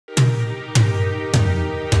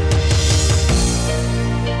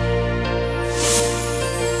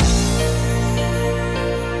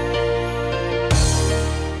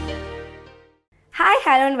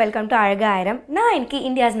hello and welcome to Azhagu Aayiram. நான் இன்னைக்கு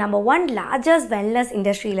India's #1 largest wellness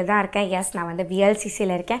industryல தான் இருக்கேன். Yes, நான் வந்து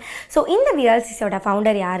VLCCல இருக்கேன். So இந்த VLCCயோட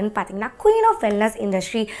ஃபவுண்டர் யாருன்னு பார்த்தீங்கன்னா Queen of Wellness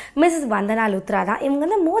Industry Mrs. Vandana Luthra தான். இவங்க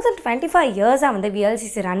வந்து more than 25 years வந்து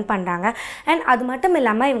VLCC ரன் பண்றாங்க. And அது மட்டும்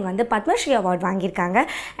இல்லாம இவங்க வந்து பத்மஸ்ரீ அவார்ட் வாங்கியிருக்காங்க.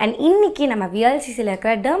 And இன்னைக்கு நம்ம VLCCல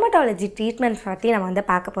இருக்கிற dermatology treatments பத்தி நம்ம வந்து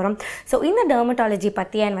பார்க்க போறோம். So இந்த dermatology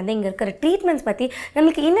பத்தி and வந்து இங்க இருக்கிற treatments பத்தி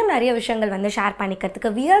நமக்கு இன்னும் நிறைய விஷயங்கள் வந்து ஷேர்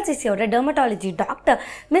பண்ணிக்கிறதுக்கு VLCCயோட dermatology டாக்டர்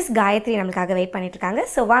மிஸ் காயத்ரி நமக்காக வெயிட் பண்ணிட்டு இருக்காங்க.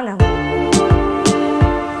 சோ வாங்க.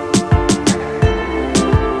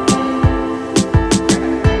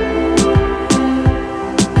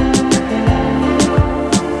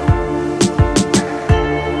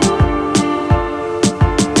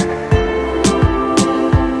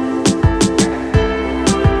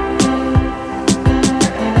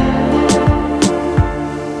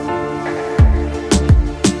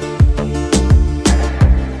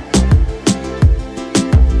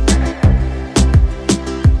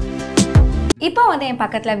 இப்போ வந்து என்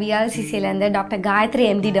பக்கத்துல VLCCல இருந்து டாக்டர் காயத்ரி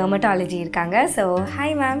MD டெர்மட்டாலஜி இருக்காங்க. So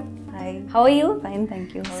hi ma'am. Hi. How are you? Fine, thank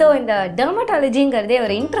you. So இந்த டெர்மட்டாலஜிங்கிறதே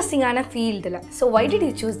ஒரு இன்ட்ரெஸ்டிங்கான ஃபீல்டில். So why did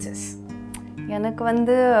you choose this? எனக்கு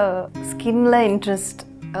வந்து ஸ்கின்ல interest.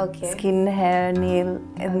 Okay. Skin, hair, nail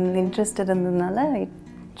interest இருந்ததுனால I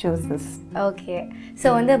choose this. Okay. So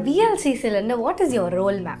வந்து VLCCல இருந்து what is your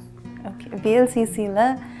role ma'am? Okay.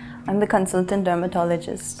 VLCCல I'm the consultant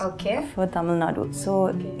dermatologist for Tamil Nadu. So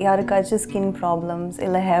யாருக்காச்சும் skin problems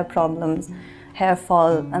இல்ல hair problems, hair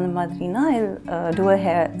fall அந்த மாதிரினா I'll do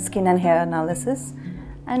a skin and hair analysis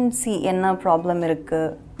and see என்ன problem இருக்கு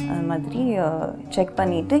அந்த மாதிரி செக்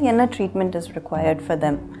பண்ணிட்டு என்ன treatment is required for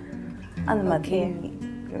them அந்த மாதிரி.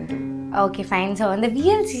 Okay fine. ஸோ வந்து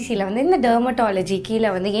VLCCல வந்து இந்த டெர்மட்டாலஜி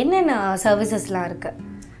கீழே வந்து என்னென்ன சர்வீசஸ்லாம் இருக்கு,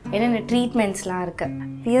 என்னென்ன ட்ரீட்மெண்ட்ஸ்லாம் இருக்கு?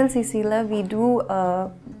 VLCCல we do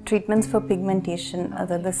treatments for pigmentation,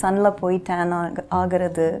 அதாவது சன்ல போய் டேன்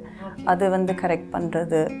ஆகிறது அது வந்து கரெக்ட்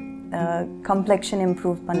பண்ணுறது, complexion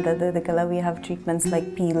improve பண்ணுறது, இதுக்கெல்லாம் we have treatments like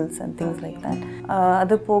peels and things like that.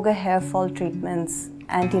 அது போக hair fall treatments,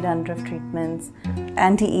 anti-dandruff treatments,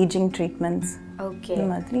 anti-aging treatments. Okay. இந்த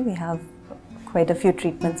மாதிரி we have quite a few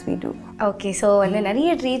treatments we do. Okay. So வந்து நிறைய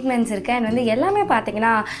ட்ரீட்மெண்ட்ஸ் இருக்குது அண்ட் வந்து எல்லாமே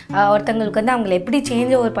பார்த்தீங்கன்னா ஒருத்தங்களுக்கு வந்து அவங்களை எப்படி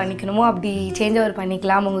சேஞ்ச் ஓவர் பண்ணிக்கணுமோ அப்படி சேஞ்ச் ஓவர்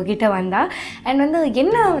பண்ணிக்கலாம் உங்ககிட்ட வந்தால். அண்ட் வந்து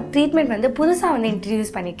என்ன ட்ரீட்மெண்ட் வந்து புதுசாக வந்து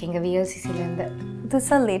இன்ட்ரடியூஸ் பண்ணியிருக்கீங்க VLCCலேருந்து?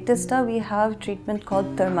 புதுசாக லேட்டஸ்ட்டாக we have treatment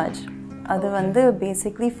called thermage. அது வந்து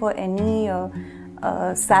basically for any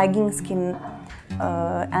sagging skin,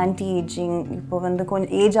 anti-aging. இப்போ வந்து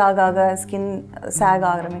கொஞ்சம் ஏஜ் ஆக ஸ்கின் சாக்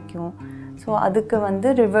ஆரம்பிக்கும். ஸோ அதுக்கு வந்து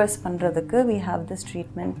ரிவர்ஸ் பண்ணுறதுக்கு we have this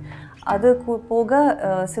treatment. அது போக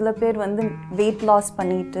சில பேர் வந்து வெயிட் லாஸ்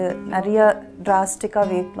பண்ணிட்டு நிறைய டிராஸ்டிக்காக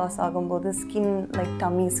வெயிட் லாஸ் ஆகும்போது skin like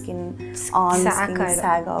dummy skin on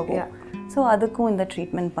chalk ஆகும். ஸோ அதுக்கும் இந்த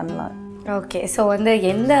ட்ரீட்மெண்ட் பண்ணலாம். ஓகே. ஸோ வந்து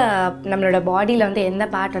எந்த நம்மளோட பாடியில் வந்து எந்த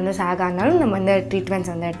பார்ட் வந்து சாக் ஆனாலும் நம்ம வந்து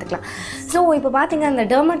ட்ரீட்மெண்ட்ஸ் வந்து எடுத்துக்கலாம். ஸோ இப்போ பார்த்தீங்கன்னா அந்த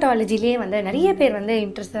டெர்மட்டாலஜிலேயே வந்து நிறைய பேர் வந்து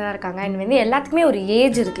இன்ட்ரெஸ்டாக இருக்காங்க. அண்ட் வந்து எல்லாத்துக்குமே ஒரு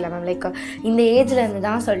ஏஜ் இருக்குல்ல மேம், லைக் இந்த ஏஜில் இருந்து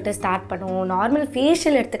தான் சொல்லிட்டு ஸ்டார்ட் பண்ணுவோம். நார்மல்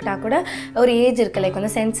ஃபேஷியல் எடுத்துக்கிட்டால் கூட ஒரு ஏஜ் இருக்குது, லைக்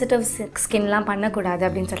வந்து சென்சிட்டிவ் ஸ்கின்லாம் பண்ணக்கூடாது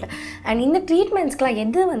அப்படின்னு சொல்லிட்டு. அண்ட் இந்த ட்ரீட்மெண்ட்ஸ்க்கெலாம்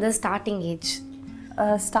எது வந்து ஸ்டார்டிங் ஏஜ்?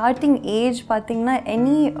 Starting age பார்த்தீங்கன்னா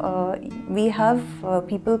any we have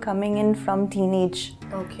people coming in from teenage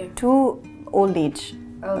to old age.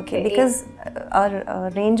 Okay. Because our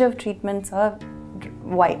range of treatments are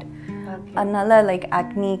wide. Another like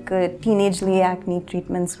acne, teenage-ly acne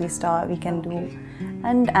treatments we can do.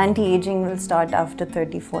 And anti-aging will start after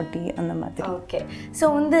 30-40 அந்த மாதிரி. Okay. So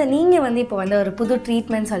வந்து நீங்கள் வந்து இப்போ வந்து ஒரு புது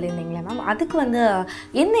treatment சொல்லியிருந்தீங்களா ma'am, அதுக்கு வந்து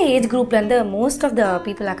என்ன age குரூப்லேருந்து most of the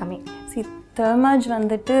people are coming? தெர்மாஜ்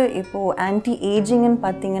வந்துட்டு இப்போது ஆன்டி ஏஜிங்னு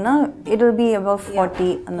பார்த்தீங்கன்னா இட் வில் பி அபவ் 40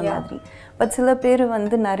 அந்த மாதிரி. பட் சில பேர்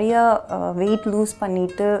வந்து நிறையா வெயிட் லூஸ்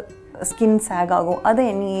பண்ணிவிட்டு ஸ்கின் சாக் ஆகும். அது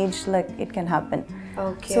எனி ஏஜில் it can happen.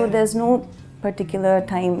 So there's no particular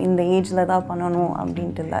time இந்த ஏஜில் தான் பண்ணணும்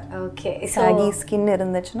அப்படின்ட்டு இல்லை. ஓகே. சாகி ஸ்கின்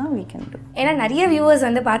இருந்துச்சுன்னா we can do. ஏன்னா நிறைய வியூவர்ஸ்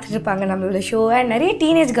வந்து பார்த்துட்டு இருப்பாங்க நம்மளோட ஷோவை, நிறைய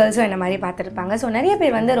டீனேஜ் கேர்ள்ஸும் என்ன மாதிரி பார்த்துருப்பாங்க. ஸோ நிறைய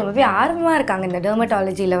பேர் வந்து ரொம்பவே ஆர்வமாக இருக்காங்க இந்த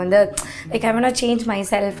டெர்மட்டாலஜியில் வந்து, like I want change my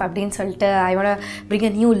self அப்படின்னு சொல்லிட்டு, I want bring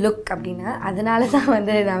a new look அப்படின்னு. அதனால தான்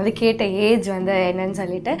வந்து நான் வந்து கேட்ட ஏஜ் வந்து என்னன்னு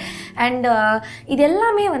சொல்லிட்டு. அண்ட் இது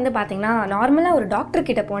எல்லாமே வந்து பார்த்திங்கன்னா நார்மலாக ஒரு டாக்டர்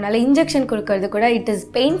கிட்ட போனால இன்ஜெக்ஷன் கொடுக்கறது கூட இட் இஸ்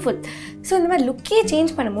பெயின்ஃபுல். ஸோ இந்த மாதிரி லுக்கே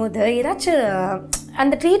சேஞ்ச் பண்ணும்போது ஏதாச்சும்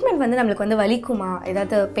அந்த ட்ரீட்மெண்ட் வந்து நம்மளுக்கு வந்து வலிக்குமா,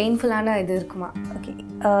 ஏதாவது பெயின்ஃபுல்லான இது இருக்குமா? ஓகே.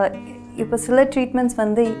 இப்போ சில ட்ரீட்மெண்ட்ஸ்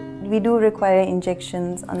வந்து we do require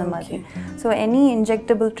injections அந்த மாதிரி. So any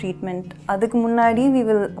injectable treatment அதுக்கு முன்னாடி we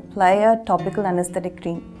will apply a topical anesthetic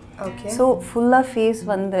cream. Okay. So full face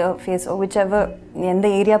or whichever எந்த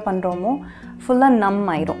ஏரியா பண்றோமோ full numb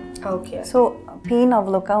ஆயிரும். Okay. So பெயின்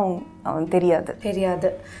அவ்வளோக்கா தெரியாது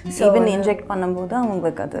ஈவன் இன்ஜெக்ட் பண்ணும்போது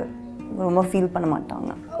அவங்களுக்கு அது ரொம்ப ஃபீல் பண்ண மாட்டாங்க.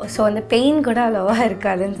 ஸோ அந்த பெயின் கூட அவ்வளோவா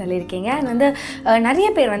இருக்காதுன்னு சொல்லியிருக்கீங்க. அண்ட் வந்து நிறைய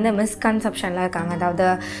பேர் வந்து மிஸ்கன்செப்ஷன்லாம் இருக்காங்க. அதாவது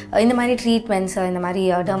இந்த மாதிரி ட்ரீட்மெண்ட்ஸ், இந்த மாதிரி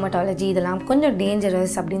டெர்மட்டாலஜி இதெல்லாம் கொஞ்சம்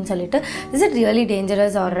டேஞ்சரஸ் அப்படின்னு சொல்லிட்டு, is it really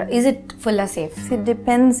dangerous R is it ஃபுல்லாக சேஃப்? It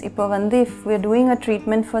depends. இப்போ வந்து if we are doing a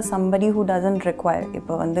treatment for somebody who doesn't require,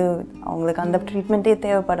 இப்போ வந்து அவங்களுக்கு அந்த ட்ரீட்மெண்ட்டே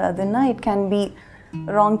தேவைப்படாதுன்னா it can be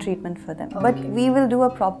wrong treatment for them. But we will do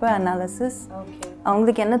a proper analysis.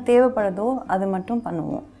 அவங்களுக்கு என்ன தேவைப்படுதோ அது மட்டும்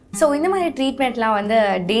பண்ணுவோம். ஸோ இந்த மாதிரி ட்ரீட்மெண்ட்லாம் வந்து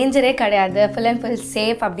டேஞ்சரே கிடையாது, ஃபுல் அண்ட் ஃபுல்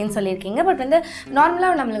சேஃப் அப்படின்னு சொல்லியிருக்கீங்க. பட் வந்து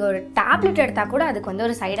நார்மலாக நம்மளுக்கு ஒரு டேப்லெட் எடுத்தால் கூட அதுக்கு வந்து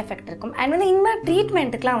ஒரு சைடு எஃபெக்ட் இருக்கும். அண்ட் வந்து இந்த மாதிரி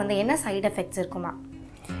ட்ரீட்மெண்ட்டுக்குலாம் வந்து என்ன சைடு எஃபெக்ட்ஸ் இருக்குமா?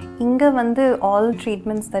 இங்கே வந்து all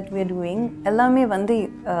treatments that we are doing எல்லாமே வந்து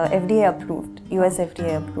FDA approved, US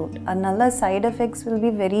FDA approved. அதனால side effects will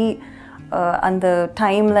be very அந்த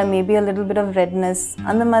டைமில் maybe a little bit of redness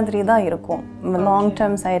அந்த மாதிரி தான் இருக்கும். லாங்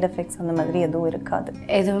டேர்ம் சைட் எஃபெக்ட்ஸ் அந்த மாதிரி எதுவும்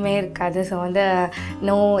எதுவுமே இருக்காது. ஸோ வந்து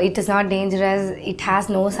no, it is not dangerous, it has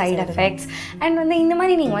no side effects. And வந்து இந்த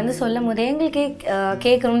மாதிரி நீங்கள் வந்து சொல்லும் போது எங்களுக்கு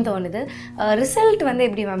கேட்கணும்னு தோணுது, ரிசல்ட் வந்து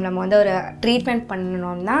எப்படி மேம்? நம்ம வந்து ஒரு ட்ரீட்மெண்ட்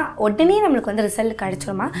பண்ணணும்னா உடனே நம்மளுக்கு வந்து ரிசல்ட்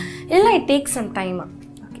கிடச்சிருமா, இல்லை இட் டேக்ஸ் சம் டைமா?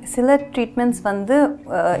 சில ட்ரீட்மெண்ட்ஸ் வந்து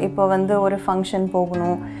இப்போ வந்து ஒரு ஃபங்க்ஷன்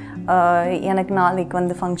போகணும், எனக்கு நாளைக்கு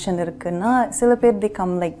வந்து ஃபங்க்ஷன் இருக்குன்னா சில பேர் தி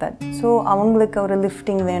கம் லைக் தட். ஸோ அவங்களுக்கு ஒரு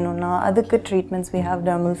லிஃப்டிங் வேணும்னா அதுக்கு treatments we have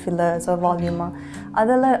dermal fillers R வால்யூமா,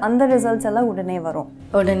 அதெல்லாம் அந்த ரிசல்ட்ஸ் எல்லாம் உடனே வரும்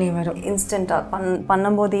இன்ஸ்டண்ட்டாக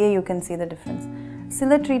பண்ணும்போதே you can see the difference.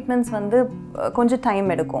 சில ட்ரீட்மெண்ட்ஸ் வந்து கொஞ்சம் டைம்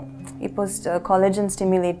எடுக்கும். இப்போ காலேஜன்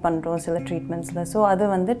ஸ்டிமுலேட் பண்ணுறோம் சில ட்ரீட்மெண்ட்ஸில், ஸோ அது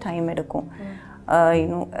வந்து டைம் எடுக்கும்.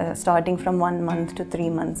 Starting from 1 month to 3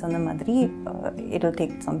 months அந்த மாதிரி it will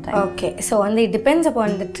take some time. Okay, so வந்து it depends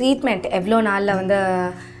upon the treatment, எவ்வளோ நாளில் வந்து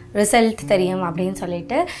ரிசல்ட் தெரியும் அப்படின்னு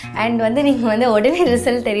சொல்லிட்டு. அண்ட் வந்து நீங்கள் வந்து உடனே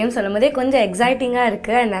ரிசல்ட் தெரியும் சொல்லும் போதே கொஞ்சம் எக்ஸைட்டிங்காக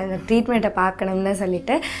இருக்குது அண்ட் அந்த ட்ரீட்மெண்ட்டை பார்க்கணும்னு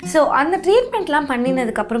சொல்லிட்டு. ஸோ அந்த ட்ரீட்மெண்ட்லாம்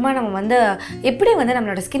பண்ணினதுக்கப்புறமா நம்ம வந்து எப்படி வந்து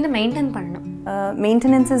நம்மளோட ஸ்கின்னை மெயின்டைன் பண்ணணும்?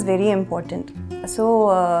 Maintenance is very important. So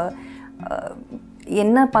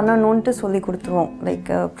என்ன பண்ணணுன்ட்டு சொல்லி கொடுத்துருவோம். லைக்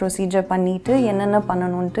ப்ரொசீஜர் பண்ணிவிட்டு என்னென்ன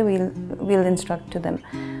பண்ணணுன்ட்டு வீல் இன்ஸ்ட்ரக்ட் டு தெம்.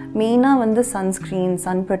 மெயினாக வந்து சன்ஸ்க்ரீன்,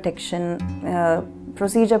 சன் ப்ரொடெக்ஷன்,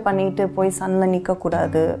 ப்ரொசீஜர் பண்ணிவிட்டு போய் சன்னில்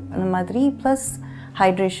நிற்கக்கூடாது அந்த மாதிரி, ப்ளஸ்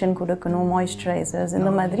ஹைட்ரேஷன் கொடுக்கணும், மாய்ஸ்சரைசர்ஸ்,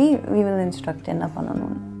 இந்த மாதிரி we will instruct என்ன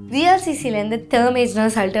பண்ணணும்னு. விஎல்சிசிலேருந்து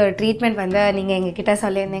தெர்மேஜ்னு சொல்லிட்டு ஒரு ட்ரீட்மெண்ட் வந்து நீங்கள் எங்ககிட்ட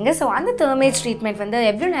சொல்லியிருந்தீங்க. ஸோ அந்த தெர்மேஜ் ட்ரீட்மெண்ட் வந்து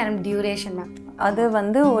எவ்வளோ நேரம் டியூரேஷன் மேம்? அது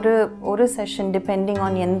வந்து ஒரு செஷன் டிபெண்டிங்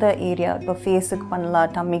ஆன் எந்த ஏரியா. இப்போ ஃபேஸுக்கு பண்ணலாம்,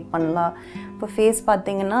 டம்மிக்கு பண்ணலாம். இப்போ ஃபேஸ்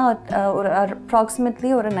பார்த்தீங்கன்னா ஒரு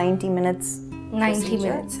அப்ராக்சிமேட்லி ஒரு 90 minutes.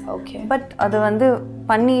 ஓகே. பட் அது வந்து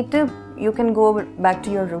பண்ணிவிட்டு you can go back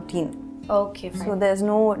to your routine. Okay, so there is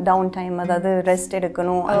no down time, அதாவது ரெஸ்ட்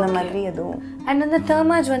எடுக்கணும் அந்த மாதிரி எதுவும். அண்ட் அந்த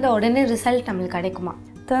தெர்மாஜ் வந்து உடனே ரிசல்ட் நம்மளுக்கு கிடைக்குமா?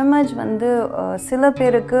 தெர்மாஜ் வந்து சில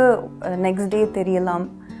பேருக்கு நெக்ஸ்ட் டே தெரியலாம்.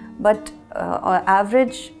 But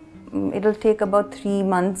average it will take about 3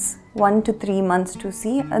 months, 1 to 3 months to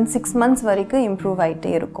see, and 6 months வரைக்கும் இம்ப்ரூவ்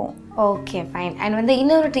ஆகிட்டே இருக்கும். Okay, fine. அண்ட் வந்து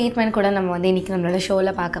இன்னொரு ட்ரீட்மெண்ட் கூட நம்ம வந்து இன்றைக்கி நம்மளோட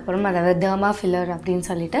ஷோவில் பார்க்க போகிறோம், அதாவது டெர்மா ஃபில்லர் அப்படின்னு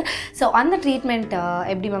சொல்லிட்டு. ஸோ அந்த ட்ரீட்மெண்ட்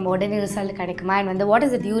எப்படி நம்ம உடனே ரிசல்ட் கிடைக்குமா? அண்ட் வந்து what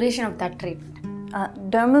is the duration of that treatment?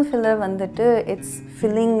 Dermal filler வந்துட்டு இட்ஸ்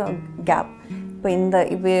ஃபில்லிங் கேப்.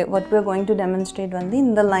 இப்போ what we are going to demonstrate வந்து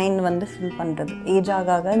இந்த லைன் வந்து ஃபில் பண்ணுறது. ஏஜ்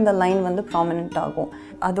ஆக இந்த லைன் வந்து ப்ராமினென்ட் ஆகும்.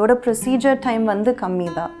 அதோட ப்ரொசீஜர் டைம் வந்து கம்மி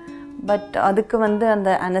தான். பட் அதுக்கு வந்து அந்த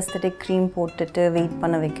அனஸ்தட்டிக் க்ரீம் போட்டுட்டு வெயிட்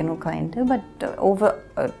பண்ண வைக்கணும் client. But over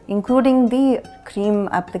including the cream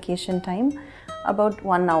application time about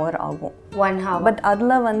 1 hour ஆகும். 1 hour. பட்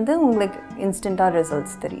அதில் வந்து உங்களுக்கு இன்ஸ்டண்ட்டாக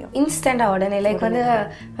ரிசல்ட்ஸ் தெரியும். இன்ஸ்டண்ட்டாக உடனே லைக் வந்து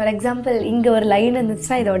ஃபார் எக்ஸாம்பிள் இங்கே ஒரு லைன்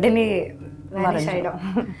இருந்துச்சுன்னா இது உடனே வேனிஷ் ஆகிடும்.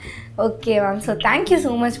 Okay ma'am, so thank you so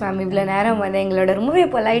much ma'am. இவ்வளோ நேரம் வந்து எங்களோட ரொம்பவே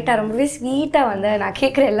பொலைட்டாக, ரொம்பவே ஸ்வீட்டாக வந்து நான்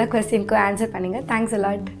கேட்குற எல்லா கொஸ்டினுக்கும் ஆன்சர் பண்ணிங்க. Thanks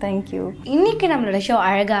a lot. தேங்க்யூ. இன்றைக்கி நம்மளோட ஷோ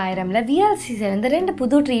அழகு ஆயிரமில் விஎல்சிசிலேருந்து 2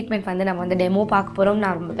 புது ட்ரீட்மெண்ட் வந்து நம்ம வந்து டெமோ பார்க்க போகிறோம்.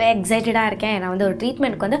 நான் ரொம்பவே எக்ஸைட்டடாக இருக்கேன். ஏன்னா வந்து ஒரு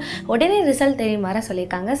ட்ரீட்மெண்ட்க்கு வந்து உடனே ரிசல்ட் தெரியும் வர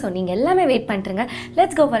சொல்லியிருக்காங்க. ஸோ நீங்கள் எல்லாமே wait பண்ணிட்டுருங்க.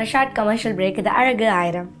 Let's go for a short commercial break. இது அழகு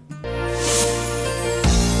ஆயிரம்.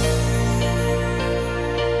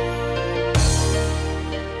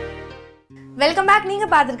 Welcome back. நீங்கள்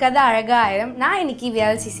பார்த்துருக்கிறது அழகு ஆயிரம். நான் இன்னைக்கு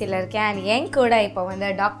விஎல்சிசியில் இருக்கேன். அண்ட் என் கூட இப்போ வந்து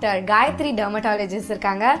டாக்டர் காயத்ரி டெர்மட்டாலஜிஸ்ட்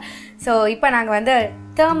இருக்காங்க. ஸோ இப்போ நாங்கள் வந்து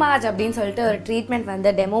தெர்மாஜ் அப்படின்னு சொல்லிட்டு ஒரு ட்ரீட்மெண்ட் வந்து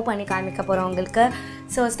டெமோ பண்ணி காமிக்க போகிறோம் உங்களுக்கு.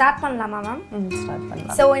 ஸோ ஸ்டார்ட் பண்ணலாமா மேம்? ஸ்டார்ட்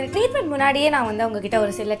பண்ணலாம். ஸோ இந்த ட்ரீட்மெண்ட் முன்னாடியே நான் வந்து உங்ககிட்ட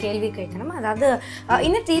ஒரு சில கேள்வி கேட்கணும். அதாவது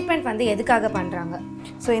இந்த ட்ரீட்மெண்ட் வந்து எதுக்காக பண்ணுறாங்க?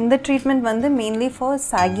 ஸோ இந்த ட்ரீட்மெண்ட் வந்து மெயின்லி ஃபார்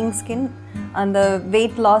சாகிங் ஸ்கின், அந்த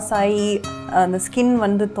வெயிட் லாஸ் ஆகி அந்த ஸ்கின்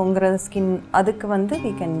வந்து தொங்குற ஸ்கின், அதுக்கு வந்து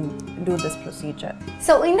we can do this procedure.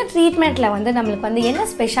 So in the treatment la வந்து நமக்கு வந்து என்ன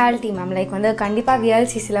ஸ்பெஷாலிட்டி மேம் லைக் வந்து கண்டிப்பா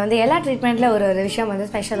VLCC ல வந்து எல்லா ட்ரீட்மெண்ட்ல ஒரு விஷயம் வந்து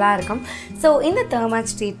ஸ்பெஷலா இருக்கும். So இந்த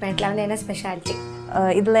thermage ட்ரீட்மெண்ட்ல வந்து என்ன ஸ்பெஷாலிட்டி?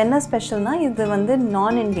 இதில் என்ன ஸ்பெஷல்னா இது வந்து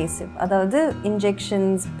நான் இன்வேசிவ், அதாவது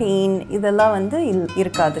இன்ஜெக்ஷன்ஸ் பெயின் இதெல்லாம் வந்து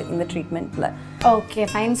இருக்காது இந்த ட்ரீட்மெண்ட்டில். Okay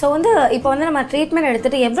fine. ஸோ வந்து இப்போ வந்து நம்ம ட்ரீட்மெண்ட்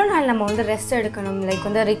எடுத்துகிட்டு எவ்வளோ நாள் நம்ம வந்து ரெஸ்ட் எடுக்கணும், லைக்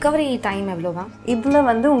வந்து ரிகவரி டைம் எவ்வளோவா? இதில்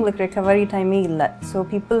வந்து உங்களுக்கு ரிகவரி டைமே இல்லை. ஸோ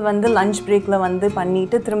பீப்புள் வந்து லஞ்ச் பிரேக்கில் வந்து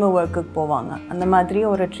பண்ணிவிட்டு திரும்ப ஒர்க்குக்கு போவாங்க, அந்த மாதிரி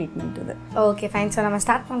ஒரு ட்ரீட்மெண்ட் இது. Okay fine. ஸோ நம்ம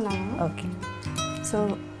ஸ்டார்ட் பண்ணலாம். ஓகே. ஸோ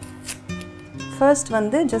ஃபர்ஸ்ட்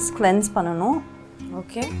வந்து ஜஸ்ட் கிளென்ஸ் பண்ணணும்.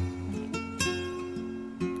 ஓகே.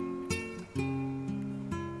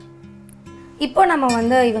 இப்போ நம்ம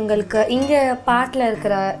வந்து இவங்களுக்கு இங்கே பார்ட்டில்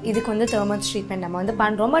இருக்கிற இதுக்கு வந்து thermage ட்ரீட்மெண்ட் நம்ம வந்து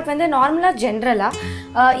பண்ணுறோம். பட் வந்து நார்மலாக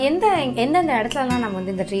ஜென்ரலாக எந்தெந்த இடத்துலலாம் நம்ம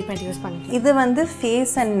வந்து இந்த ட்ரீட்மெண்ட் யூஸ் பண்ணிக்கலாம்? இது வந்து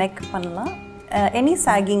ஃபேஸ் அண்ட் நெக் பண்ணலாம். எனி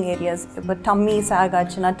சாகிங் ஏரியாஸ், இப்போ டம்மி சாக்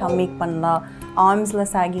ஆச்சுன்னா டம்மிக்கு பண்ணலாம், ஆர்ம்ஸில்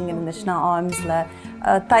சாகிங் இருந்துச்சுன்னா ஆர்ம்ஸில்,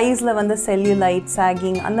 தைஸில் வந்து செல்லுலைட்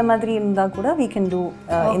சாகிங் அந்த மாதிரி இருந்தால் கூட we can do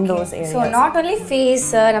in those areas. So not only face,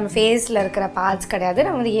 நம்ம ஃபேஸில் இருக்கிற பார்ட்ஸ் கிடையாது,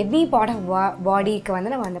 நம்ம வந்து எனி பார்ட் ஆஃப் பாடிக்கு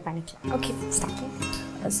வந்து நம்ம வந்து பண்ணிக்கலாம். Okay start.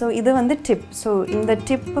 ஸோ இது வந்து டிப். ஸோ இந்த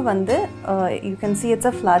டிப்பு வந்து you can see it's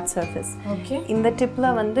a flat surface. Okay. இந்த டிப்பில்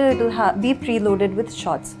வந்து it will be preloaded with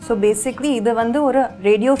shorts. So basically இது வந்து ஒரு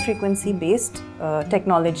radio frequency paste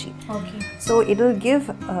technology. Okay. So it will give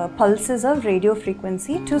pulses of radio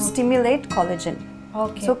frequency to stimulate collagen.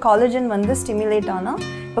 Okay. So collagen வந்து stimulate ஆனால்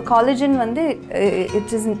இப்போ collagen வந்து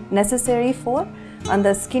இட் இஸ் நெசசரி ஃபார் அந்த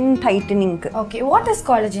skin டைட்டனிங்க்கு. Okay. What is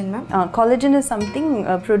collagen ma'am? Collagen is something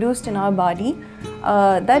produced in our body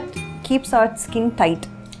that keeps our skin tight.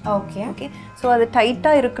 Okay. Okay. So அது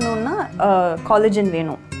டைட்டாக இருக்கணும்னா collagen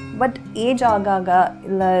வேணும். But age ஆக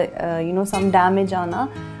இல்லை யூனோ சம் டேமேஜ் ஆனால்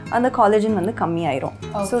அந்த collagen வந்து கம்மியாயிரும்.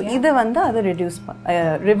 ஸோ இதை வந்து அதை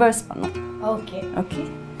ரிவர்ஸ் பண்ணும். ஓகே. ஓகே.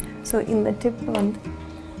 ஸோ இந்த டிப் வந்து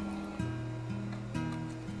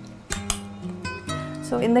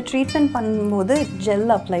ஸோ இந்த ட்ரீட்மெண்ட் பண்ணும்போது ஜெல்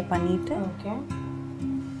அப்ளை பண்ணிவிட்டு. ஓகே.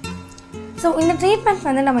 ஸோ இந்த ட்ரீட்மெண்ட்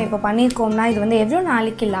வந்து நம்ம இப்போ பண்ணியிருக்கோம்னா இது வந்து எவ்வளோ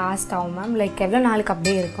நாளைக்கு லாஸ்ட் ஆகும் மேம், லைக் எவ்வளோ நாளைக்கு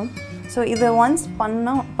அப்படியே இருக்கும்? ஸோ இதை ஒன்ஸ்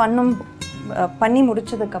பண்ணி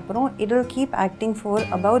முடிச்சதுக்கப்புறம் it will keep acting for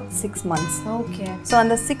about 6 months. Okay. So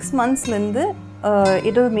அந்த 6 monthsலேருந்து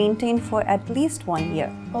it will maintain for at least 1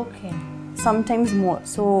 year. Okay. Sometimes more.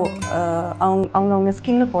 So அவங்க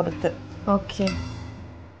ஸ்கின்னை பொறுத்து. ஓகே.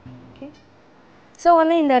 ஓகே. ஸோ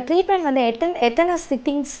வந்து இந்த ட்ரீட்மெண்ட் வந்து எத்தனை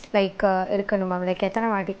சிட்டிங்ஸ் லைக் இருக்கணும் மேம், லைக் எத்தனை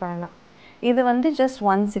வாட்டி பண்ணலாம்? இது வந்து ஜஸ்ட்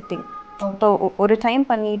 1 sitting. இப்போ ஒரு டைம்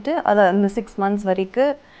பண்ணிவிட்டு அதை அந்த 6 months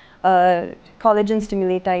வரைக்கும் collagen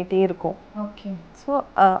ஸ்டிமுலேட் ஆகிட்டே இருக்கும். ஓகே. ஸோ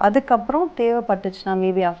அதுக்கப்புறம் தேவைப்பட்டுச்சுன்னா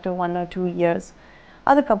மேபி ஆஃப்டர் 1 or 2 years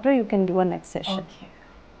அதுக்கப்புறம் you can do a next session.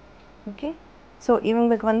 Okay. So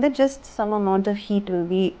இவங்களுக்கு வந்து just some amount of heat will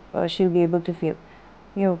be she'll be able to feel.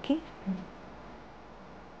 Okay.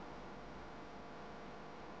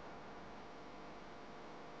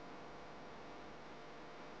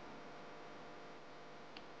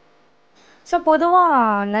 So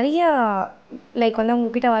பொதுவாக நிறைய லைக் வந்து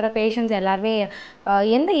உங்ககிட்ட வர பேஷண்ட்ஸ் எல்லாருமே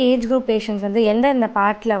எந்த ஏஜ் குரூப் பேஷண்ட்ஸ் வந்து எந்தெந்த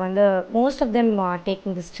பார்ட்டில் வந்து most of them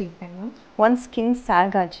taking this treatment? Once skin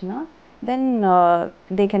chalk ஆச்சுன்னா தென்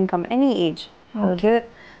they can come any age. Okay.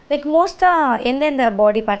 Like மோஸ்ட்டாக எந்தெந்த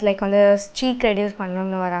பாடி பார்ட் லைக் வந்து சீக் ரெடியூஸ்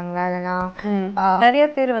பண்ணணும்னு வராங்களா, இல்லைனா நிறைய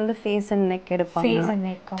பேர் வந்து ஃபேஸ் அண்ட் நெக் எடுப்பாங்க,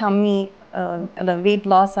 டம்மி வெயிட்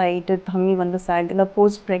லாஸ் ஆகிட்டு டம்மி வந்து சாக், இல்லை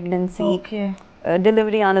போஸ்ட் ப்ரெக்னென்சி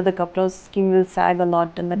டெலிவரி ஆனதுக்கப்புறம் skin will chalk a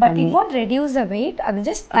lot. இந்த but it want reduce the weight, அது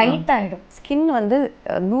ஜஸ்ட் டைட் ஆகிடும். ஸ்கின் வந்து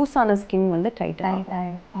லூஸான ஸ்கின் வந்து டைட்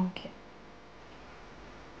ஆகிடும். Okay.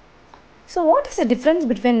 So what is the difference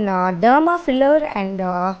between derma filler and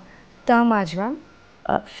thermage ma'am?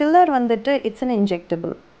 Filler வந்துட்டு it's an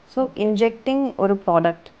injectable. So injecting ஒரு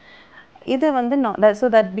product. இது வந்து so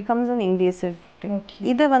that becomes an invasive.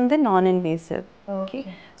 இது வந்து நான் invasive. Okay.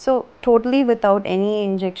 So totally without any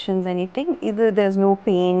injections anything. இது there is no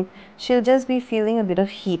pain. Sheel just be feeling a bit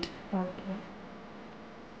of heat. Okay.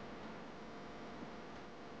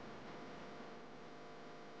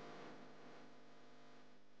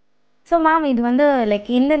 So ma'am இது வந்து like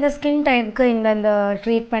இந்தந்த ஸ்கின் டைப்புக்கு இந்தந்த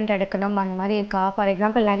ட்ரீட்மெண்ட் எடுக்கணும் அந்த மாதிரி இருக்கா? ஃபார்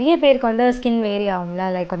எக்ஸாம்பிள் நிறைய பேருக்கு வந்து ஸ்கின் வேரி ஆகும்ல,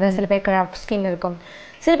 லைக் வந்து சில பேருக்கு ரஃப் ஸ்கின் இருக்கும்,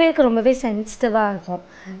 சில பேருக்கு ரொம்பவே சென்சிட்டிவாக இருக்கும்.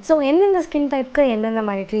 ஸோ எந்தெந்த ஸ்கின் டைப்புக்கு எந்தெந்த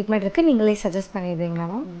மாதிரி ட்ரீட்மெண்ட் இருக்குது நீங்களே சஜஸ்ட் பண்ணிடுறீங்களா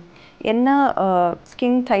மேம்? என்ன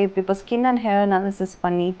ஸ்கின் டைப் இப்போ ஸ்கின் அண்ட் ஹேர் அனாலிசிஸ்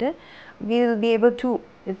பண்ணிவிட்டு we will be able to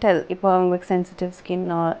tell இப்போ அவங்களுக்கு சென்சிட்டிவ் ஸ்கின்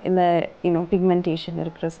இல்லை பிக்மெண்டேஷன்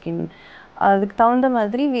இருக்கிற ஸ்கின், அதுக்கு தகுந்த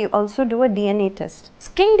மாதிரி we also do a DNA test.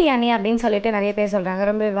 Skin DNA அப்படின்னு சொல்லிட்டு நிறைய பேர் சொல்கிறாங்க,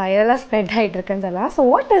 ரொம்ப வைரலாக ஸ்ப்ரெட் ஆகிட்டு இருக்குன்னு சொல்லலாம். So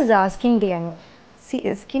what is skin DNA?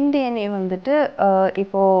 skin DNA வந்துட்டு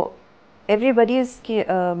இப்போ everybody's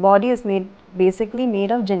body is basically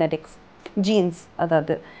made of genetics, genes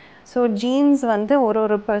அதாவது. ஸோ ஜீன்ஸ் வந்து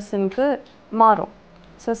ஒரு பர்சனுக்கு மாறும்.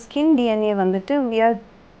 ஸோ ஸ்கின் டிஎன்ஏ வந்துட்டு we are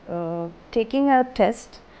taking a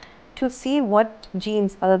test to see what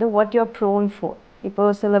genes, அதாவது what you're prone for. இப்போ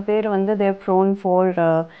சில பேர் வந்து they're prone for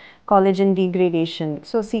collagen degradation,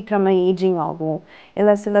 so சீக்கிரமாக ஏஜிங் ஆகும்.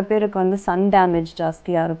 இல்லை சில பேருக்கு வந்து சன் டேமேஜ்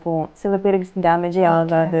ஜாஸ்தியாக இருக்கும், சில பேருக்கு டேமேஜே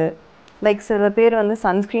ஆகாது. லைக் சில பேர் வந்து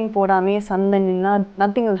சன்ஸ்க்ரீன் போடாமே சன்னில் நின்னா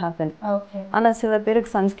நத்திங் வில் ஹேப்பன். ஆனால் சில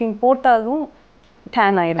பேருக்கு சன்ஸ்க்ரீன் போட்டாலும்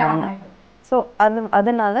டேன் ஆயிடுவாங்க. ஸோ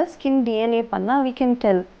அதனால ஸ்கின் டிஎன்ஏ பண்ணால் we can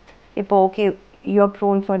tell இப்போ ஓகே you're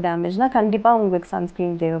prone for டேமேஜ்னால் கண்டிப்பாக உங்களுக்கு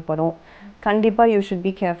சன்ஸ்க்ரீன் தேவைப்படும், கண்டிப்பாக you should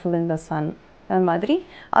be careful in the sun. அது மாதிரி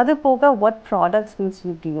அது போக what products will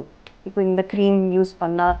suit you. இப்போ இந்த க்ரீம் யூஸ்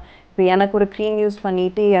பண்ணால், இப்போ எனக்கு ஒரு க்ரீம் யூஸ்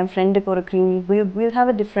பண்ணிவிட்டு என் ஃப்ரெண்டுக்கு ஒரு cream we'll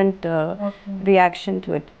have a different reaction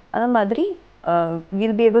to it. அது மாதிரி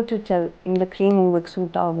we'll be able to tell இந்த க்ரீம் உங்களுக்கு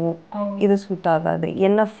சூட் ஆகும், இது சூட் ஆகாது,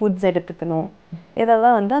 என்ன ஃபுட்ஸ் எடுத்துக்கணும்,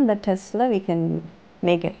 இதெல்லாம் வந்து அந்த டெஸ்ட்டில் we can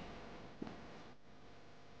make it.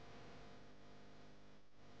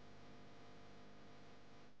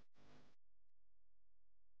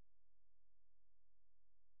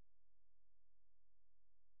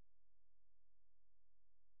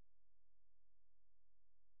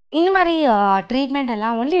 இந்த மாதிரி ட்ரீட்மெண்ட்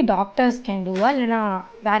எல்லாம் ஒன்லி டாக்டர்ஸ் கேன் டூவா இல்லைனா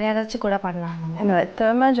வேறு யாராச்சும் கூட பண்ணலாமா?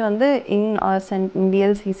 தெர்மேஜ் வந்து இன்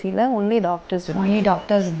பிஎல்சிசியில் only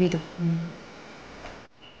doctors B two.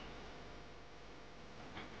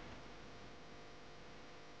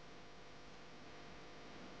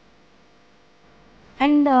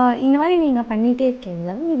 And இந்த மாதிரி நீங்கள் பண்ணிகிட்டே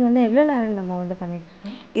இருக்கீங்களா? இது வந்து எவ்வளோ நேரம் நம்ம வந்து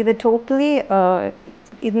பண்ணிட்டு இது டோட்டலி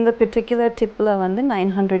இந்த பர்டிகுலர் டிப்பில் வந்து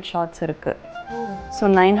 900 ஷாட்ஸ் இருக்குது. So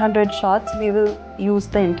 900 shots we will use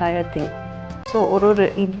the entire thing. So ஒரு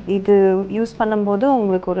இது யூஸ் பண்ணும்போது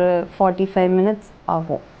உங்களுக்கு ஒரு 45 minutes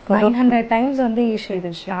ஆகும். 900 times வந்து யூஸ்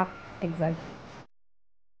இது ஷாப் எக்ஸாக்ட்.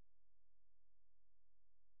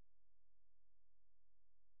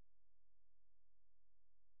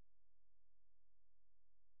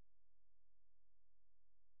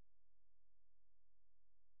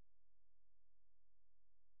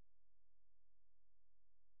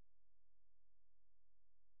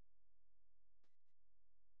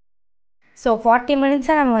 ஸோ 40 minutes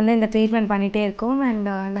நம்ம வந்து இந்த ட்ரீட்மெண்ட் பண்ணிகிட்டே இருக்கோம். அண்ட்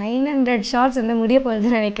 900 ஷார்ட்ஸ் வந்து முடிய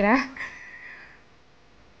போகுதுன்னு நினைக்கிறேன்.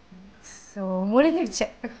 ஸோ முடிஞ்சிடுச்சு.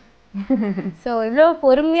 ஸோ இவ்வளோ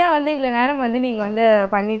பொறுமையாக வந்து இவ்வளோ நேரம் வந்து நீங்கள் வந்து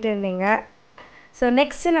பண்ணிகிட்டு இருந்தீங்க. ஸோ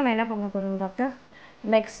நெக்ஸ்ட்டு நம்ம என்ன பண்ண போகிறோம் டாக்டர்?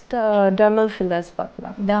 நெக்ஸ்ட் டெர்மல் ஃபில்லர்ஸ்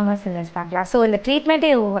பார்க்கலாம். ஸோ இந்த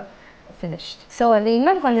ட்ரீட்மெண்ட்டே ஓவர் ஃபினிஷ்ட். ஸோ அது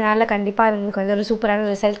இன்னும் கொஞ்சம் நாளில் கண்டிப்பாக உங்களுக்கு வந்து ஒரு சூப்பரான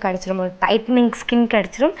ரிசல்ட் கிடச்சிரும், ஒரு டைட்னிங் ஸ்கின்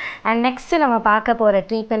கிடச்சிரும். அண்ட் நெக்ஸ்ட்டு நம்ம பார்க்க போகிற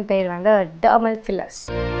ட்ரீட்மெண்ட் பேர் வந்து டெர்மல் ஃபில்லர்ஸ்.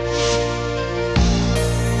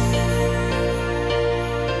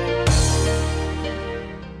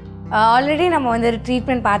 ஆல்ரெடி நம்ம வந்து ஒரு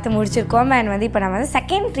ட்ரீட்மெண்ட் பார்த்து முடிச்சிருக்கோம். அண்ட் வந்து இப்போ நம்ம வந்து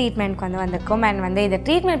செகண்ட் ட்ரீட்மெண்ட்க்கு வந்து வந்திருக்கோம். அண்ட் வந்து இந்த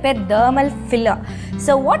ட்ரீட்மெண்ட் பேர் dermal filler.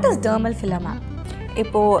 So what is dermal filler ma'am?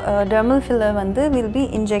 இப்போது டெர்மல் ஃபில்லர் வந்து will be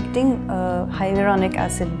injecting hyaluronic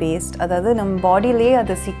acid paste, அதாவது நம்ம பாடியிலேயே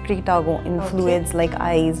அது சீக்ரெட் ஆகும் இன் ஃப்ளூயிட்ஸ் லைக்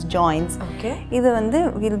ஐஸ், ஜாயின்ட்ஸ். இது வந்து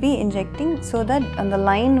will be injecting so that அந்த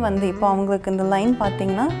லைன் வந்து இப்போ அவங்களுக்கு இந்த லைன்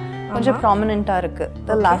பார்த்தீங்கன்னா கொஞ்சம் ப்ராமினெண்ட்டாக இருக்குது,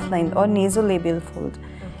 the last line R நேசோலேபியல் fold.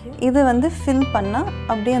 இது வந்து ஃபில் பண்ணால்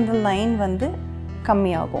அப்படியே அந்த லைன் வந்து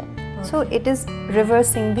கம்மியாகும். So it is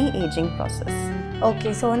reversing the ageing process. Okay.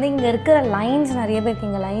 So வந்து இங்கே இருக்கிற லைன்ஸ் நிறைய பேருக்கு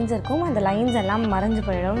இங்கே லைன்ஸ் இருக்கும், அந்த லைன்ஸ் எல்லாம் மறைஞ்சு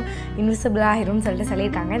போயிடும், இன்விசிபிள் ஆகிரும்னு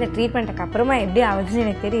சொல்லியிருக்காங்க. இந்த ட்ரீட்மெண்ட்டுக்கு அப்புறமா எப்படி ஆகுதுன்னு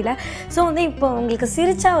எனக்கு தெரியல. ஸோ வந்து இப்போ உங்களுக்கு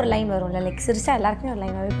சிரிச்சா ஒரு லைன் வரும்ல, லைக் சிரிச்சா எல்லாருக்குமே ஒரு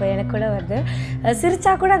லைன் வரும், இப்போ எனக்கு கூட வருது.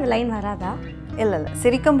 சிரிச்சா கூட அந்த லைன் வராதா? இல்லை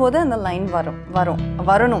சிரிக்கும் போது அந்த லைன்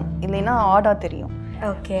வரணும், இல்லைன்னா ஆடாக தெரியும்.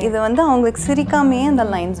 ஓகே. இது வந்து அவங்களுக்கு சிரிக்காமையே அந்த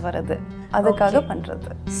லைன்ஸ் வருது, அதுக்காக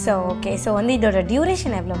பண்ணுறது. So okay. ஸோ வந்து இதோட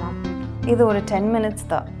டியூரேஷன் எவ்வளோ மேம்? இது ஒரு 10 minutes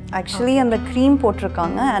தான். ஆக்சுவலி அந்த க்ரீம்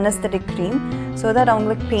போட்டிருக்காங்க, அனஸ்தட்டிக் க்ரீம், ஸோ தட்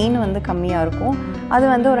அவங்களுக்கு பெயின் வந்து கம்மியாக இருக்கும். அது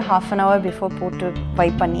வந்து ஒரு 1/2 hour பிஃபோர் போட்டு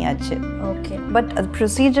வைப் பண்ணியாச்சு. ஓகே. பட் அது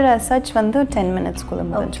ப்ரொசீஜர் as such வந்து 10 minutesக்குள்ளே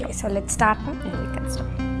முடிஞ்சு. So let's start.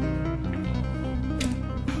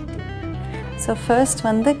 So first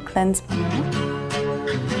வந்து கிளென்ஸ் பண்ணுவோம்.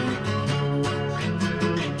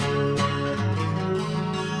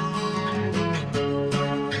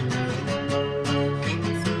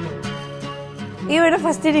 இவட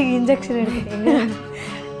ஃபஸ்ட்டு நீங்கள் இன்ஜெக்ஷன் எடுத்துட்டீங்க?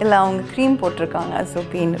 இல்லை, அவங்க க்ரீம் போட்டிருக்காங்க, ஸோ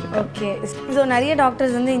பெயின் இருக்குது. ஓகே. ஸோ நிறைய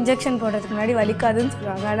டாக்டர்ஸ் வந்து இன்ஜெக்ஷன் போடுறதுக்கு முன்னாடி வலிக்காதுன்னு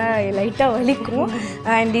சொல்லுவாங்க, ஆனால் லைட்டாக வலிக்கும்.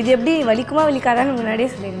 அண்ட் இது எப்படி வலிக்குமா வலிக்காதான்னு முன்னாடியே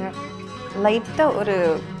சொல்லிடுங்க. லைட்டாக ஒரு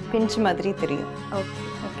பிஞ்ச் மாதிரி தெரியும். ஓகே.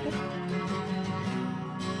 ஓகே.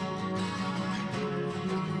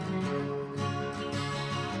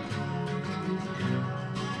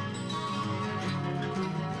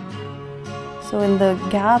 ஸோ இந்த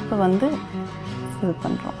கேப்பை வந்து ஃபில்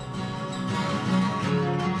பண்ணுறோம்.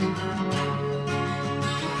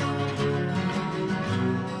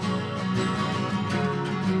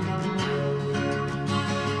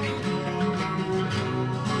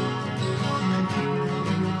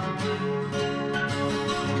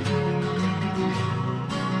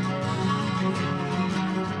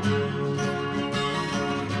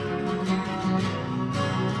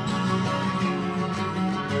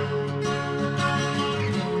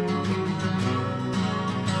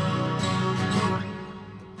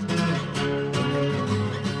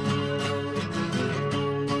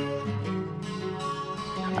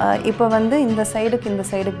 இப்போ வந்து இந்த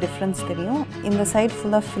சைடுக்கு டிஃப்ரென்ஸ் தெரியும். இந்த சைடு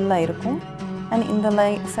ஃபுல்லாக ஃபில் ஆகிருக்கும் அண்ட் இந்த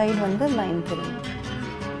சைடு வந்து லைன் தெரியும்.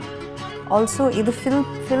 ஆல்சோ இது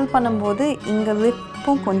ஃபில் பண்ணும்போது இங்கே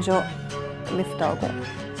லிப்பும் கொஞ்சம் லிஃப்ட் ஆகும்.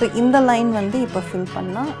 ஸோ இந்த லைன் வந்து இப்போ ஃபில்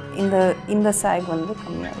பண்ணால் இந்த சாக் வந்து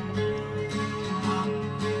கம்மியாகும்.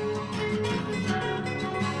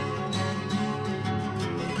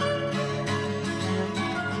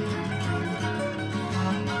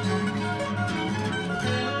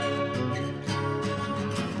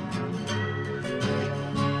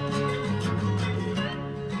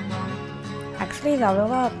 ஆக்சுவலி இது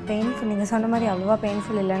அவ்வளோவா பெயின்ஃபுல், நீங்கள் சொன்ன மாதிரி அவ்வளோவா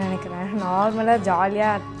பெயின்ஃபுல் இல்லைன்னு நினைக்கிறேன். நார்மலாக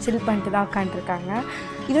ஜாலியாக சில் பண்ணிட்டு தான் உட்காந்துருக்காங்க.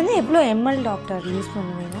 இது வந்து எவ்வளோ எம்எல் டாக்டர் யூஸ்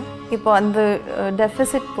பண்ணுவீங்க? இப்போ அந்த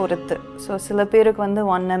டெஃபிசிட் பொறுத்து. ஸோ சில பேருக்கு வந்து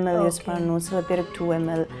 1 ml யூஸ் பண்ணணும், சில பேருக்கு 2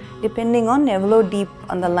 ml, டிபெண்டிங் ஆன் எவ்வளோ டீப்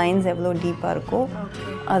அந்த லைன்ஸ் எவ்வளோ டீப்பாக இருக்கோ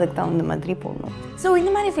அதுக்கு தகுந்த மாதிரி போடணும். ஸோ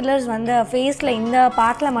இந்த மாதிரி ஃபில்லர்ஸ் வந்து ஃபேஸில் இந்த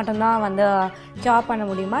பார்ட்டில் மட்டும்தான் வந்து ஜாப் பண்ண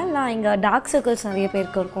முடியுமா, இல்லை இங்கே டார்க் சர்க்கிள்ஸ் நிறைய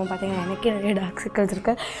பேருக்கு இருக்கும்? பார்த்தீங்கன்னா எனக்கே நிறைய டார்க் சர்க்கிள்ஸ்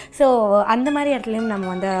இருக்குது. ஸோ அந்த மாதிரி இடத்துலையும் நம்ம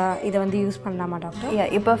வந்து இதை வந்து யூஸ் பண்ணலாமா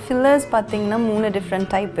டாக்டர்? இப்போ ஃபில்லர்ஸ் பார்த்தீங்கன்னா 3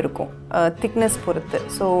 டிஃப்ரெண்ட் டைப் இருக்கும் திக்னஸ் பொறுத்து.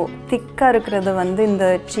 ஸோ திக்காக இருக்கிறது வந்து இந்த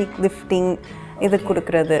சீக் லிஃப்டிங் இது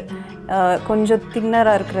கொடுக்குறது, கொஞ்சம்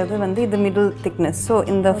தின்னராக இருக்கிறது வந்து இது மிடில் திக்னஸ். ஸோ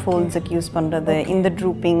இந்த ஃபோல்ட்ஸுக்கு யூஸ் பண்ணுறது, இந்த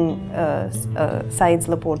ட்ரூப்பிங்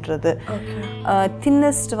சைட்ஸில் போடுறது.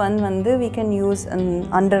 தின்னஸ்ட் வந்து we can use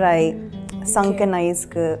under eye, Sangan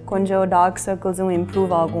ஐஸ்க்கு கொஞ்சம் டார்க் சர்க்கிள்ஸும்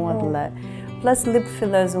இம்ப்ரூவ் ஆகும் அதில். ப்ளஸ் லிப்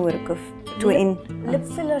ஃபில்லர்ஸும் இருக்குது.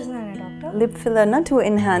 லிப் ஃபில்லர்ஸ்னா என்ன டாக்டர்? Lip ஃபில்லர்னா to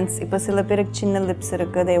enhance. இப்போ சில பேருக்கு சின்ன லிப்ஸ்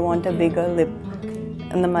இருக்குது, they want a bigger lip.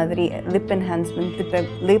 அந்த மாதிரி லிப் என்ஹான்ஸ்மெண்ட்,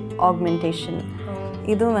 லிப் ஆக்மெண்டேஷன்,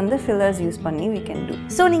 இதுவும் வந்து ஃபில்லர்ஸ் யூஸ் பண்ணி we can do.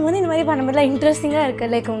 ஸோ நீங்கள் வந்து இந்த மாதிரி பண்ணும்போதுலாம் இன்ட்ரெஸ்டிங்காக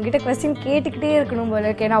இருக்குது. லைக் உங்ககிட்ட கொஸ்டின் கேட்டுக்கிட்டே இருக்கணும் போல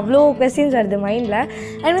இருக்கு. ஏன்னா அவ்வளோ கொஸ்டின்ஸ் வருது மைண்டில்.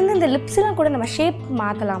 அண்ட் வந்து இந்த லிப்ஸ்லாம் கூட நம்ம ஷேப்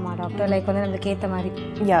மாற்றலாமா டாக்டர்? லைக் வந்து நம்மளுக்கு ஏற்ற மாதிரி.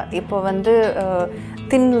 இப்போ வந்து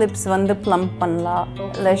தின் லிப்ஸ் வந்து ப்ளம்ப் பண்ணலாம்,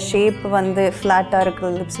 இல்லை ஷேப் வந்து ஃப்ளாட்டாக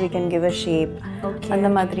இருக்கிற lips we can give a shape. அந்த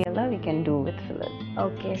மாதிரியெல்லாம் we can do with fillers.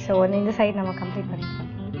 Okay, so வந்து இந்த சைட் நம்ம கம்ப்ளீட் பண்ணிக்கலாம்.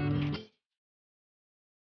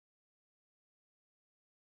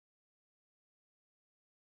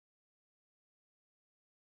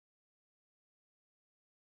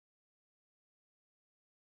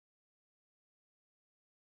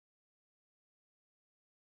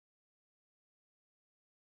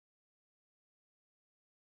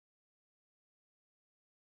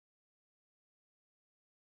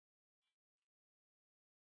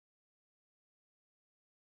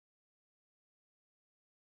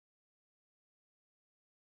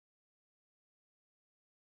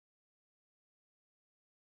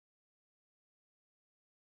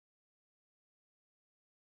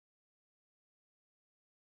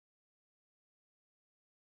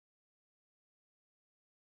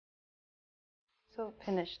 So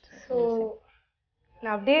finished. ஸோ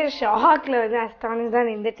நான் அப்படியே ஷாக்கில் வந்து அஸ்டானிஷ் தான்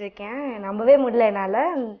நின்றுட்டுருக்கேன். நம்பவே முடியல என்னால்.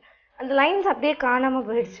 அந்த லைன்ஸ் அப்படியே காணாமல்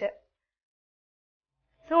போயிடுச்சு.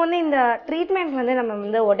 ஸோ வந்து இந்த ட்ரீட்மெண்ட் வந்து நம்ம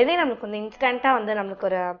வந்து உடனே நம்மளுக்கு வந்து இன்ஸ்டண்ட்டாக வந்து நம்மளுக்கு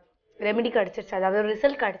ஒரு ரெமெடி கிடச்சிருச்சு, அதாவது ஒரு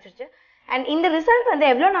ரிசல்ட் கிடச்சிருச்சு. அண்ட் இந்த ரிசல்ட் வந்து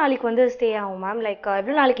எவ்வளோ நாளைக்கு வந்து ஸ்டே ஆகும் மேம்? லைக்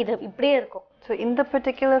எவ்வளோ நாளைக்கு இது இப்படியே இருக்கும்? ஸோ இந்த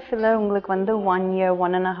பர்டிகுலர் ஃபில்லர் உங்களுக்கு வந்து 1 year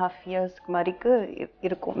 1.5 years வரைக்கும்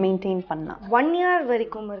இருக்கும் மெயின்டைன் பண்ணால். 1 year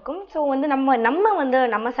வரைக்கும் இருக்கும். ஸோ வந்து நம்ம வந்து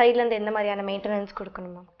நம்ம சைட்லேருந்து எந்த மாதிரியான மெயின்டெனன்ஸ்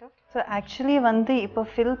கொடுக்கணும் டாக்டர்? ஸோ ஆக்சுவலி வந்து இப்போ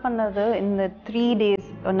ஃபில் பண்ணது இந்த 3 days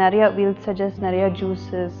நிறையா வில் சஜஸ்ட் நிறையா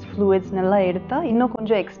ஜூஸஸ் ஃப்ளூயிட்ஸ் நல்லா எடுத்தால் இன்னும்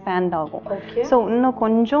கொஞ்சம் எக்ஸ்பேண்ட் ஆகும். ஸோ இன்னும்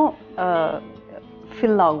கொஞ்சம்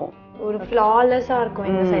ஃபில் ஆகும், ஒரு ஃப்ளாலெஸ்ஸாக இருக்கும்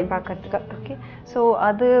இந்த சைட் பார்க்கறதுக்கு. ஓகே, ஸோ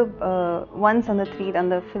அது ஒன்ஸ் அந்த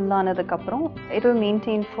ஃபில் ஆனதுக்கப்புறம் it will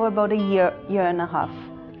maintain for about a year and a half.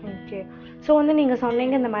 Okay, so வந்து நீங்கள்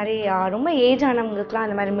சொன்னீங்க இந்த மாதிரி ரொம்ப ஏஜ் ஆனவங்களுக்குலாம்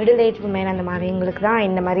அந்த மாதிரி மிடில் ஏஜ் உமன் அந்த மாதிரி எங்களுக்கு தான்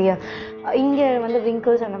இந்த மாதிரி இங்கே வந்து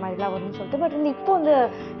விங்கிள்ஸ் அந்த மாதிரிலாம் வரும்னு சொல்லிட்டு. பட் வந்து இப்போ வந்து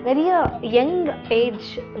நிறைய யங் ஏஜ்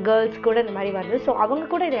கேர்ள்ஸ் கூட இந்த மாதிரி வருது. ஸோ அவங்க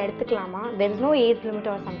கூட இதை எடுத்துக்கலாமா? There is no age limit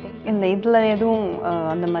or something? இந்த இதில் எதுவும்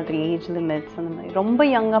அந்த மாதிரி ஏஜ் லிமிட்ஸ் அந்த மாதிரி ரொம்ப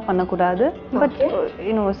யங்காக பண்ணக்கூடாது. But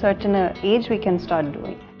certain age we can start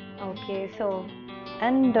doing. Okay so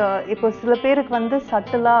and இப்போ சில பேருக்கு வந்து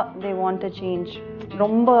சட்டிலாக தே வாண்ட் அ சேஞ்ச்,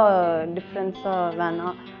 ரொம்ப டிஃப்ரென்ஸாக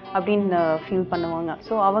வேணாம் அப்படின்னு ஃபீல் பண்ணுவாங்க.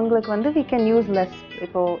 ஸோ அவங்களுக்கு வந்து we can use less.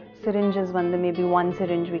 இப்போது சிரிஞ்சஸ் வந்து maybe 1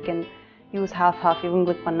 syringe we can use half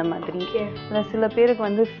இவங்களுக்கு பண்ண மாதிரி. இல்லை சில பேருக்கு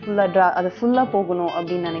வந்து அது ஃபுல்லாக போகணும்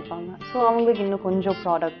அப்படின்னு நினைப்பாங்க. ஸோ அவங்களுக்கு இன்னும் கொஞ்சம்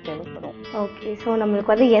ப்ராடக்ட் தேவைப்படும். ஓகே ஸோ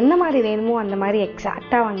நம்மளுக்கு வந்து எந்த மாதிரி வேணுமோ அந்த மாதிரி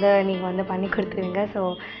எக்ஸாக்டாக வந்து நீங்கள் வந்து பண்ணி கொடுத்துருவீங்க. So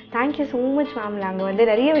thank you so much ma'am. நாங்கள் வந்து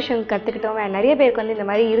நிறைய விஷயம் கற்றுக்கிட்டோம். நிறைய பேருக்கு வந்து இந்த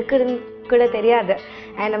மாதிரி இருக்குதுன்னு கூட தெரியாது.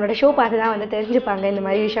 அண்ட் நம்மளோட ஷோ பார்த்து தான் வந்து தெரிஞ்சுப்பாங்க இந்த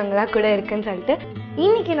மாதிரி விஷயங்கள்லாம் கூட இருக்குதுன்னு சொல்லிட்டு.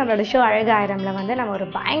 இன்றைக்கி நம்மளோட ஷோ அழகு ஆயிரமில் வந்து நம்ம ஒரு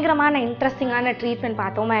பயங்கரமான இன்ட்ரெஸ்டிங்கான ட்ரீட்மெண்ட்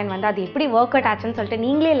பார்த்தோம். அண்ட் வந்து அது எப்படி ஒர்க் அவுட் ஆச்சுன்னு சொல்லிட்டு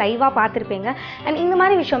நீங்களே லைவாக பார்த்துருப்பீங்க. அண்ட் இந்த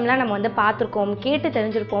மாதிரி விஷயம்லாம் நம்ம வந்து பார்த்துருக்கோம், கேட்டு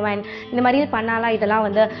தெரிஞ்சிருப்போம். அண்ட் இந்த மாதிரி பண்ணாலாம் இதெல்லாம்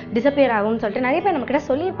வந்து டிஸப்பியர் ஆகும்னு சொல்லிட்டு நிறைய பேர் நம்மக்கிட்ட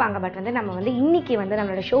சொல்லியிருப்பாங்க. பட் வந்து நம்ம வந்து இன்றைக்கி வந்து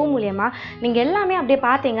நம்மளோட ஷோ மூலியமாக நீங்கள் எல்லாமே அப்படியே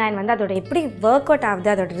பார்த்தீங்க. அண்ட் வந்து அதோட எப்படி ஒர்க் அவுட்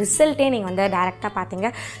ஆகுது, அதோட ரிசல்ட்டே நீங்கள் வந்து டேரெக்டாக பார்த்தீங்க.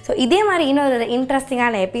 ஸோ இதே மாதிரி இன்னொரு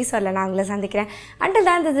இன்ட்ரெஸ்டிங்கான எபிசோடில் நான் உங்களை சந்திக்கிறேன். Until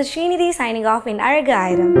then, this is Srinidhi signing off in Azhagu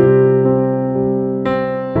Aayiram.